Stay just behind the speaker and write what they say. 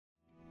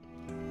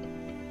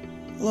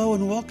Hello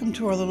and welcome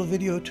to our little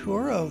video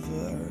tour of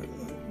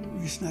our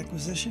recent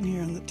acquisition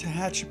here in the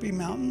Tehachapi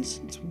Mountains.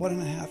 It's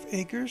 1.5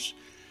 acres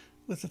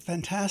with a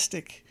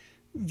fantastic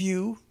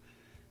view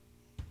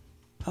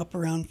up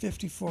around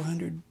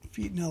 5,400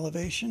 feet in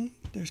elevation.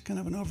 There's kind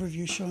of an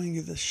overview showing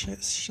you the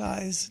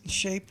size and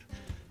shape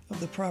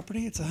of the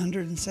property. It's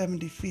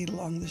 170 feet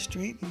along the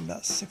street and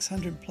about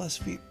 600 plus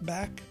feet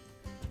back.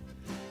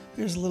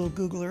 Here's a little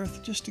Google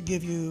Earth just to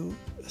give you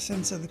a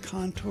sense of the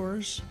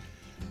contours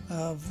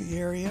of the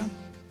area.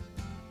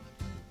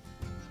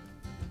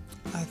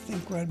 I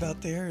think right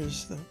about there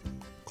is the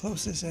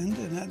closest end,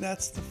 and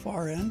that's the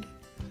far end,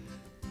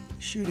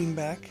 shooting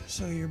back.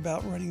 So you're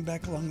about running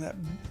back along that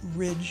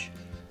ridge,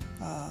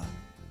 and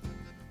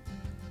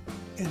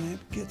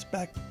it gets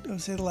back, I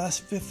would say the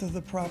last fifth of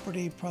the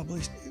property probably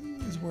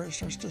is where it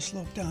starts to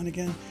slope down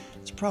again.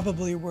 It's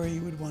probably where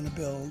you would want to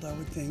build, I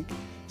would think,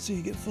 so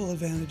you get full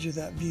advantage of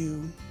that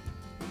view.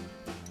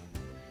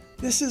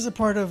 This is a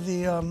part of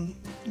the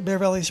Bear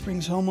Valley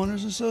Springs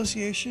Homeowners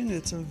Association.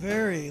 It's a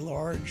very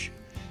large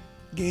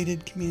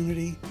gated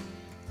community.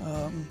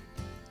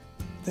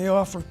 They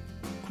offer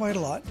quite a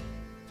lot,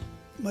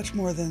 much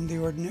more than the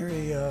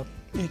ordinary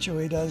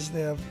HOA does.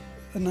 They have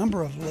a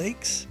number of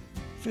lakes,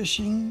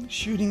 fishing,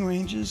 shooting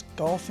ranges,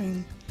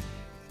 golfing,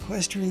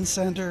 equestrian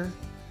center.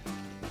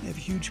 They have a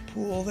huge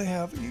pool.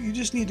 You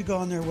just need to go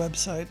on their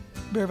website,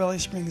 Bear Valley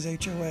Springs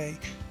HOA,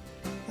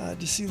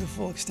 to see the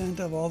full extent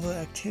of all the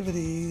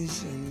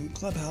activities and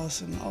clubhouse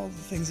and all the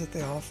things that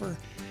they offer.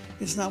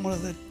 It's not one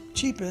of the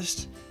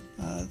cheapest.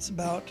 It's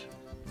about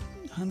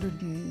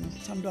 $100 and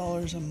some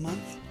a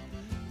month,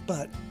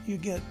 but you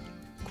get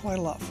quite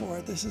a lot for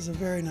it. This is a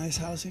very nice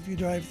house. If you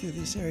drive through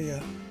this area,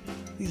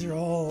 these are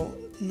all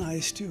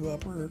nice to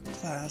upper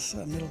class,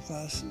 middle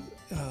class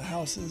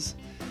houses.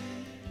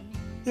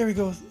 There we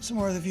go, some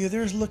more of the view.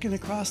 There's looking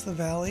across the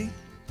valley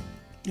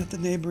at the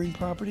neighboring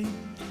property.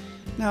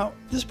 Now,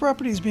 this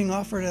property is being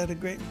offered at a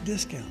great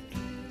discount,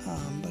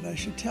 but I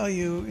should tell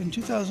you, in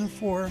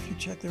 2004, if you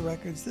check the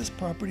records, this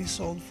property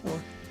sold for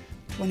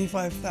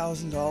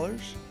 $25,000.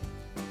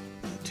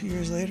 2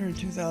 years later, in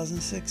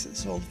 2006, it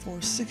sold for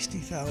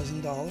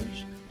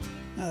 $60,000.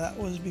 Now, that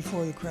was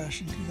before the crash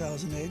in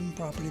 2008, and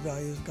property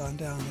values have gone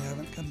down. They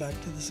haven't come back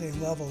to the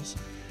same levels.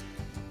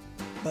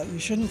 But you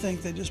shouldn't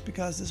think that just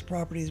because this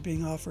property is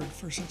being offered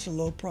for such a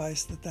low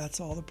price that that's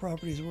all the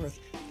property is worth.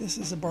 This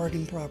is a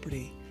bargain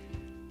property,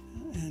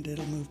 and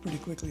it'll move pretty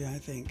quickly, I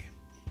think.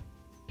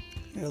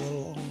 Got a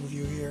little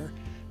overview here.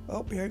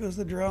 Oh, here goes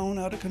the drone,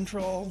 out of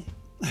control.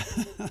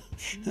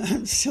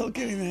 I'm still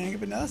getting the hang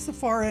of it. Now, that's the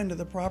far end of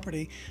the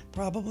property,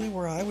 probably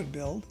where I would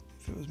build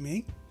if it was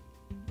me.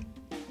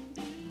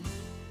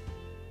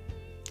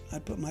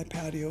 I'd put my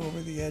patio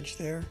over the edge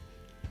there,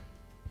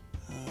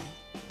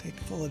 take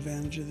full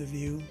advantage of the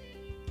view.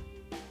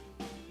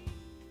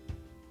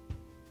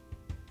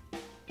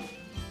 I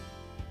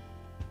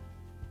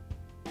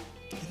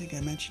think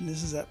I mentioned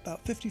this is at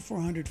about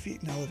 5,400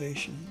 feet in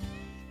elevation,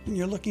 and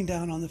you're looking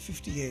down on the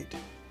 58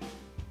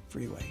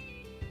 freeway.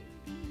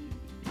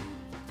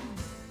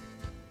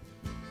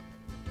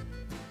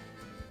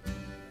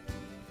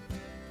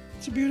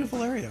 It's a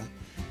beautiful area.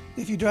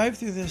 If you drive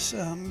through this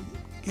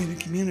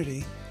gated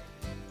community,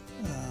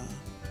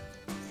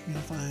 you're going to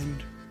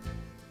find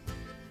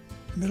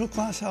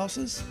middle-class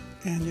houses,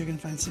 and you're going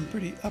to find some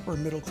pretty upper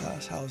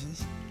middle-class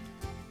houses.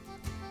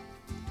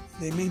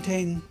 They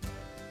maintain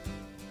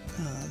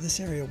this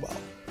area well.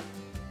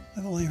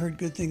 I've only heard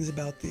good things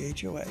about the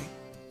HOA.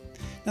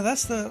 Now,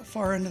 that's the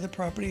far end of the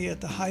property at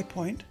the high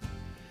point.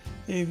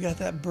 There you've got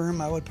that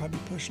berm. I would probably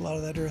push a lot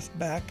of that earth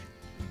back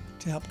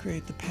to help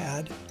create the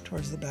pad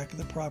towards the back of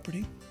the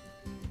property.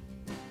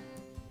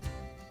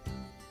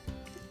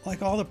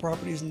 Like all the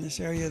properties in this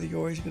area, you're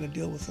always going to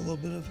deal with a little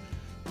bit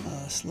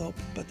of slope,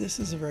 but this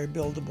is a very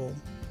buildable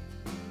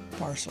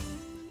parcel.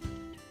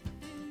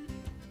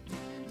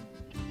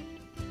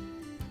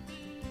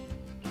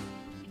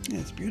 Yeah,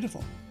 it's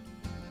beautiful.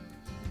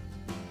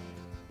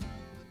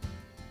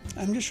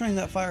 I'm just showing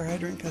that fire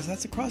hydrant because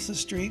that's across the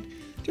street.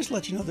 Just to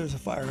let you know there's a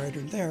fire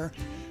hydrant there,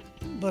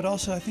 but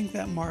also I think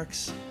that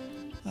marks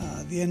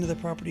the end of the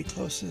property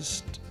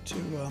closest to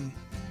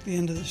the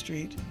end of the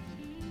street.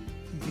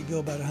 If you go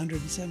about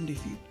 170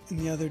 feet in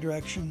the other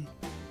direction,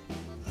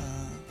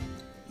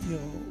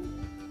 you'll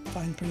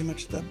find pretty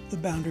much the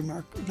boundary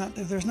mark.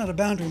 There's not a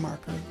boundary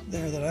marker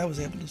there that I was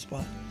able to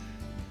spot.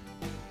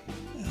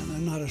 And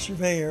I'm not a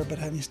surveyor, but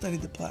having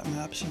studied the plat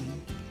maps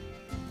and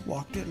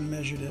walked it and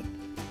measured it,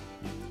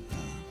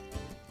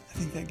 I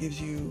think that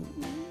gives you,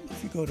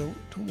 if you go to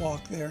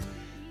walk there,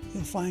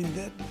 you'll find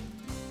that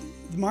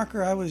the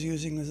marker I was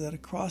using was that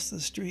across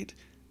the street,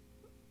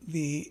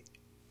 the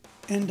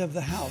end of the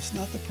house,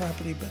 not the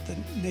property, but the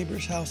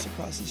neighbor's house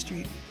across the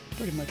street,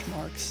 pretty much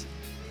marks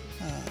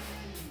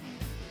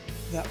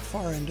that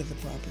far end of the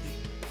property.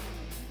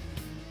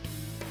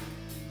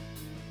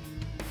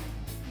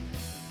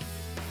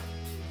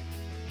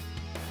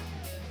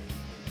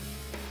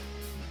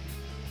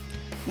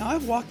 Now,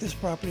 I've walked this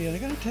property, and I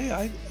got to tell you,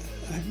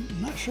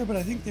 I'm not sure, but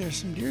I think there's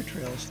some deer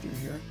trails through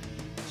here.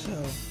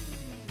 So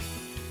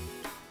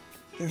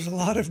There's a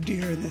lot of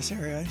deer in this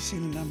area. I've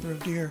seen a number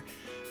of deer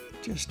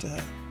just on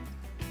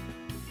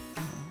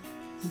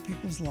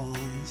people's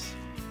lawns.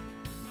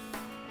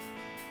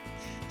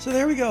 So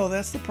there we go.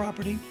 That's the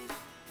property.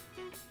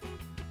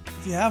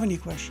 If you have any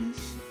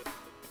questions,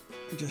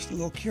 or just a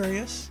little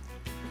curious,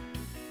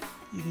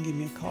 you can give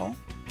me a call,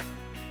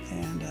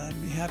 and I'd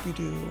be happy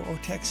to, or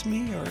text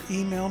me, or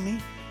email me,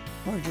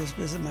 or just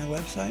visit my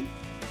website.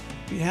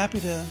 Be happy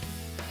to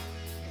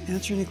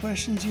answer any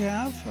questions you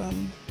have.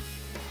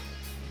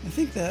 I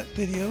think that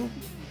video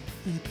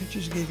and the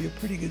pictures gave you a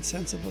pretty good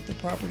sense of what the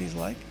property's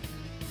like.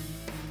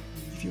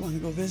 If you want to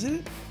go visit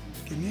it,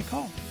 give me a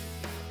call.